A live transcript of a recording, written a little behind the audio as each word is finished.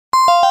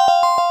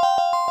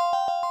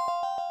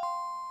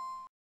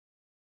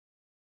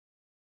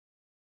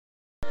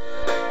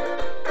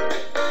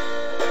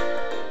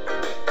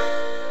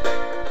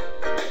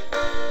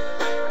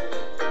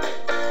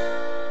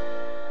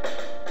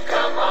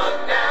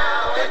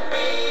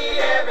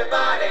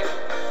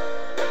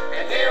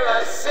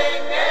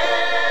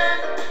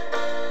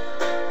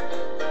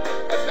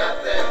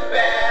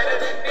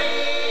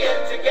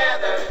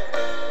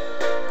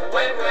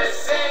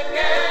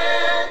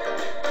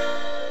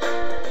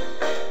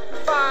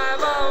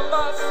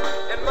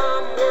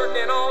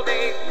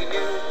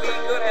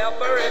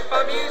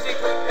music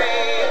we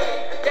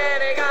pay.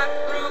 Daddy got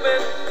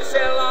Reuben to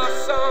sell our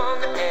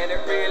song, and it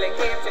really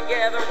came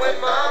together when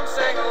Mom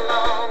sang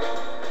along.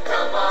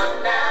 Come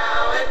on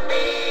now and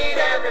meet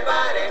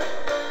everybody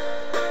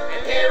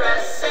and hear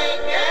us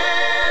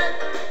singing.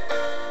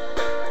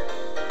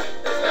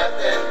 There's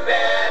nothing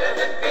better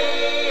than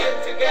being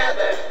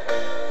together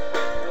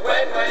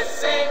when we're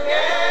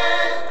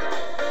singing.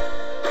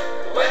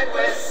 When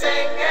we're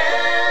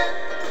singing.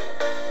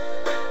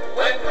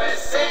 When we're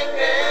singing.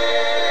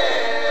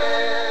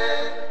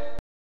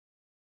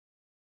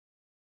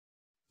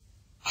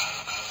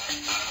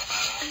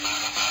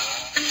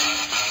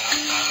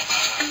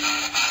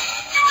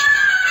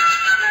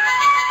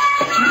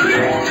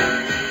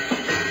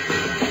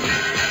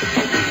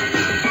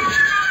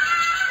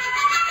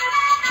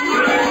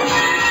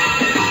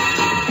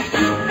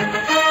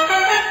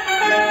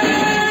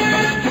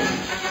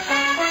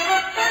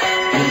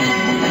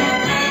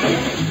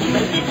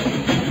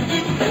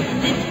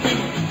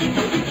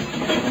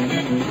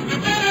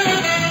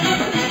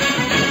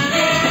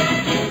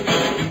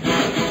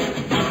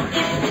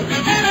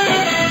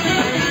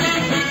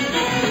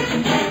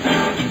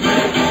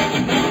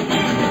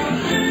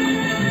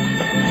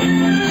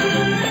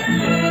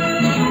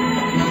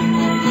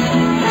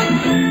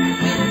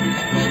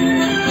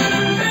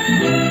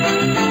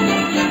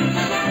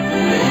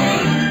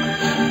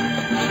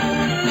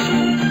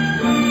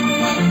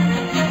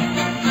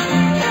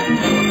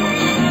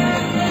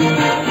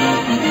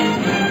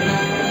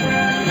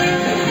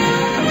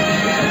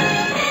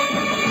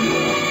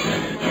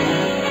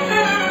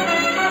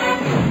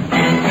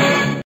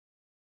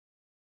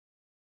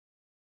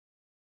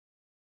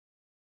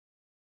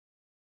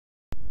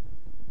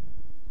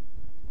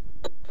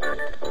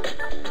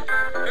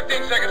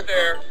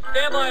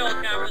 Stand by all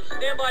cameras,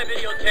 stand by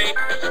videotape,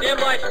 stand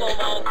by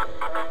slow-mo.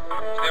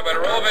 Stand by to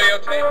roll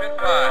videotape in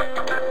 5.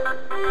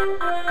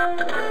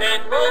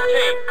 And roll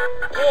tape.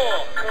 4,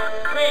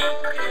 3,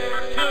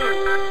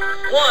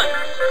 2, 1.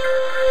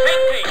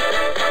 Take tape.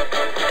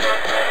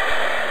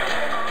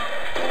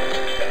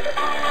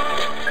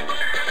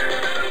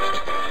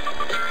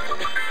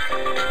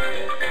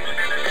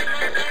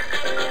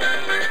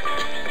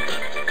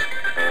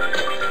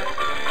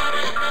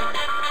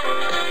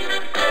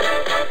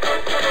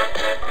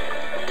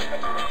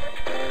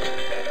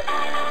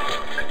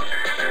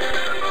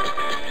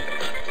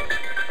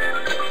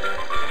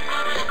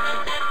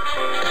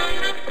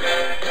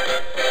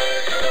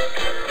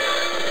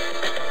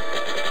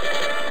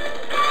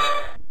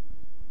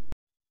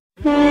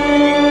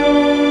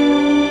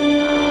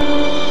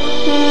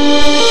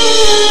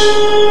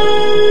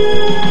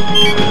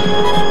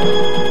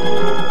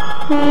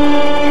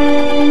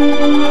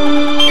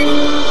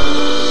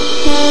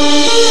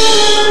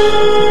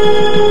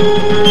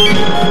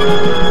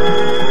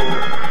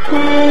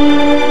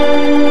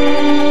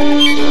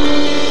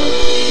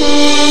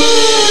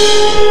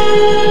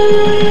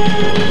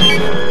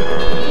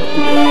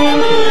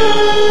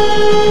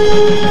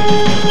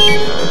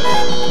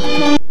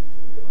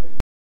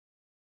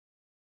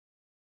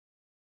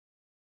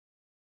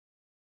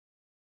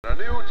 A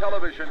new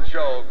television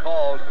show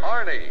called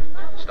Arnie,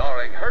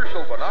 starring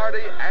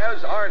Bernardi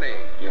as Arnie.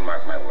 You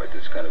mark my word,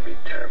 it's going to be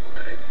terrible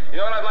today. You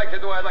know what I'd like to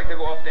do? I'd like to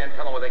go up there and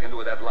tell them what they can do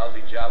with that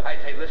lousy job.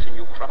 I'd say, listen,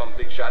 you crumb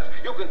big shots,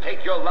 you can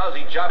take your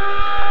lousy job.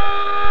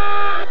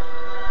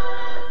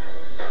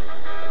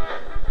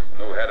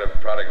 New head of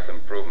product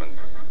improvement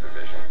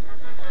division.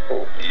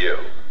 Oh, you.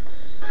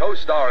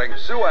 Co-starring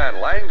Sue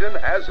Ann Langdon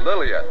as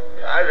Lillian.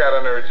 I got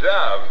a new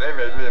job. They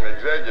made me an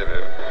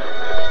executive.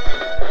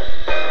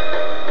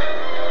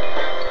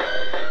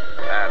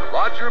 And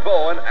Roger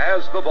Bowen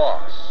as the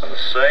boss.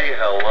 Say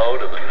hello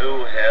to the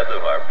new head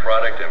of our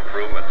product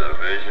improvement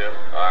division,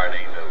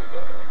 Arnie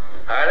Newberg.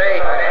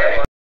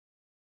 Arnie?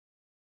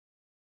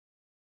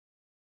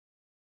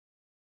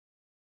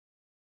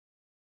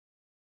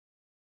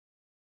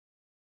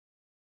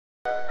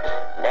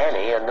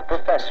 Nanny and the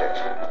Professor.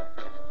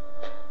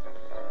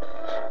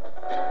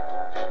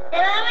 The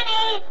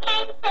lemonade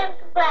came to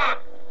glass.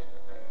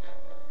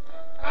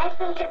 Ice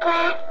into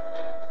glass.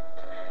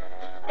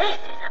 This is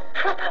a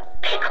proper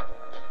pickle.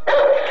 I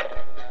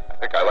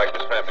think I liked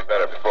this family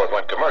better before it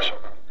went commercial.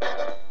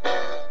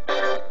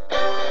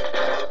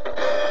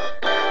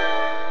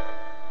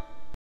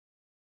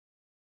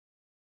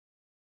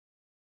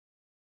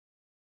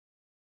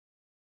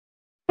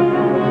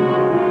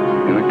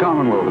 In the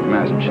Commonwealth of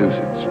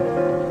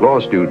Massachusetts, law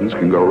students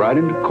can go right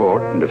into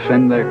court and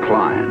defend their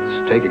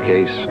clients, take a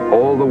case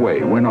all the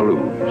way, win or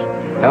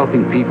lose,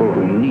 helping people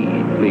who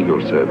need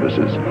legal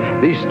services.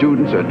 These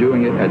students are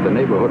doing it at the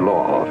neighborhood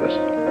law office.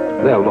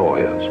 They're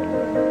lawyers.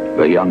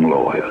 They're young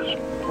lawyers.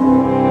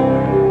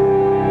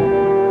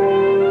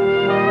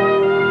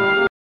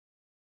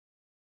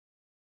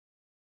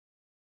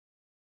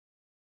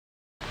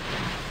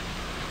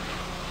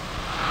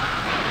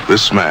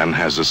 This man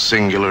has a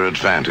singular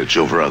advantage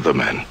over other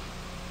men.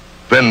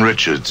 Ben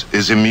Richards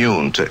is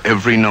immune to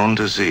every known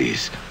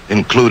disease,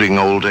 including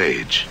old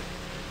age.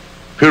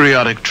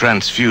 Periodic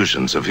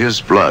transfusions of his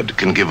blood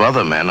can give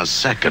other men a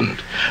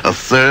second, a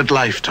third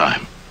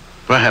lifetime,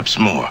 perhaps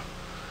more.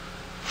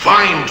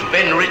 Find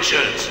Ben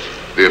Richards!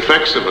 The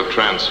effects of a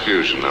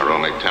transfusion are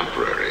only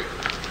temporary.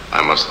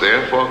 I must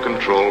therefore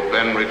control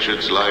Ben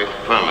Richards' life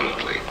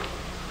permanently.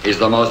 He's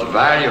the most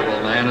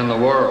valuable man in the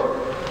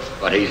world,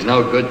 but he's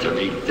no good to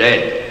be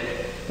dead.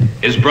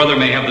 His brother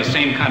may have the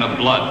same kind of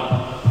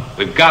blood.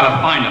 We've got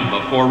to find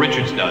him before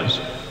Richards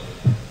does.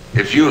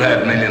 If you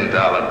had $1 million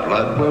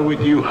blood, where would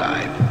you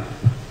hide?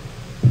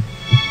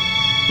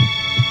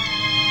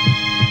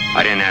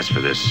 I didn't ask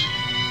for this.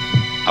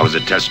 I was a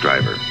test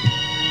driver.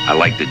 I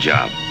liked the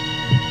job.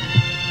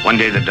 One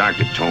day the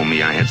doctor told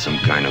me I had some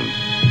kind of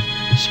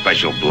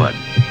special blood.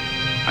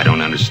 I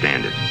don't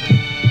understand it.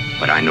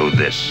 But I know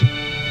this.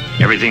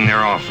 Everything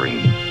they're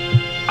offering,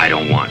 I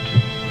don't want.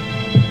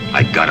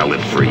 I gotta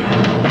live free.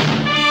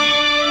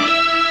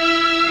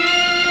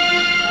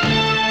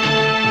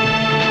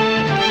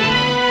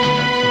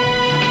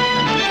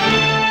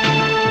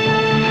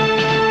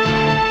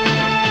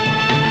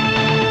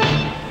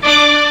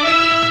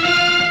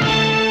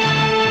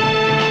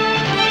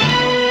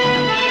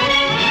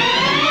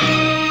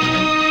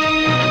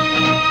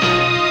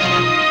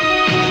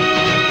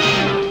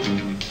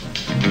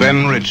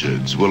 Ben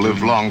Richards will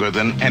live longer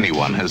than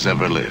anyone has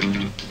ever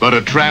lived. But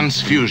a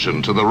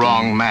transfusion to the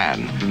wrong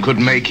man could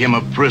make him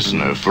a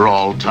prisoner for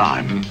all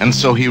time. And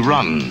so he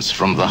runs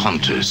from the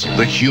hunters,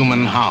 the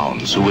human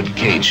hounds who would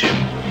cage him.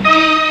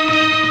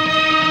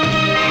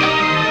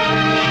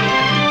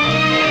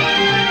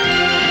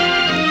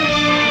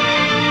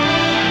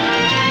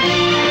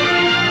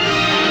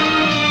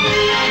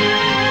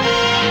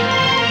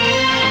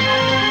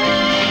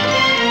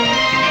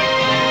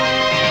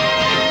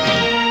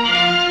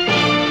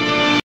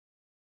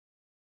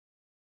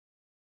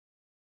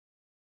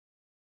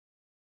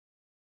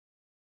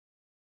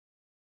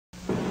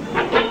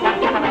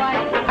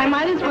 I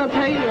might as well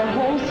tell you the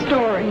whole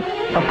story.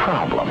 A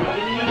problem.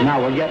 Now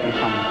we're getting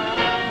somewhere.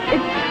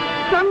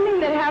 It's something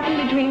that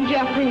happened between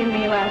Jeffrey and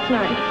me last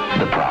night.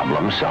 The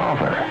problem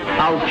solver.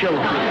 I'll kill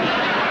him.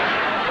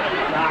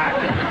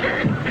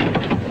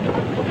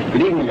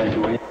 Good evening,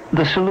 Mr. Williams.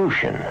 The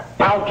solution.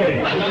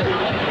 Okay.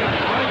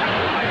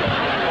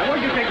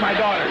 Where'd you take my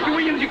daughter? Mr.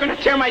 Williams, you're going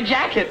to tear my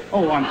jacket.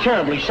 Oh, I'm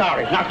terribly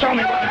sorry. Now tell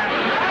me what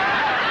happened.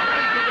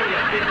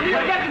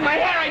 What happened to my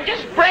hair? I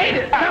just sprayed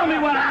it. Tell me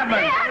what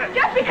happened. Dad,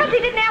 just because he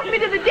didn't ask me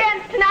to the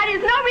dance tonight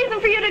is no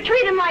reason for you to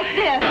treat him like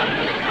this.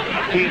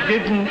 He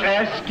didn't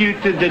ask you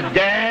to the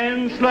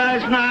dance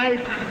last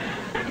night?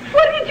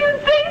 What did you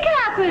think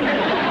happened?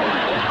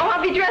 Oh,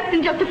 I'll be dressed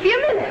in just a few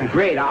minutes.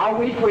 Great, I'll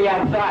wait for you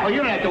outside. Oh, you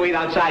don't have to wait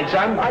outside,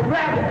 son. I'd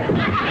rather.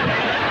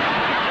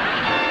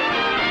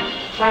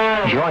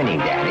 Joining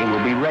Daddy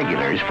will be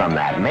regulars from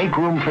that Make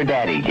Room for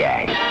Daddy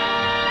gang.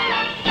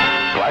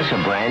 Plus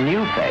a brand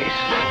new face,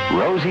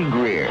 Rosie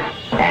Greer,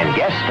 and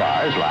guest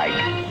stars like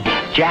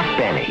Jack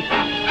Benny,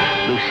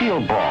 Lucille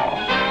Ball,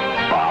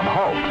 Bob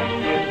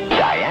Hope,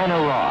 Diana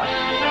Ross,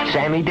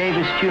 Sammy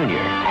Davis Jr.,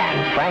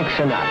 and Frank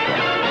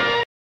Sinatra.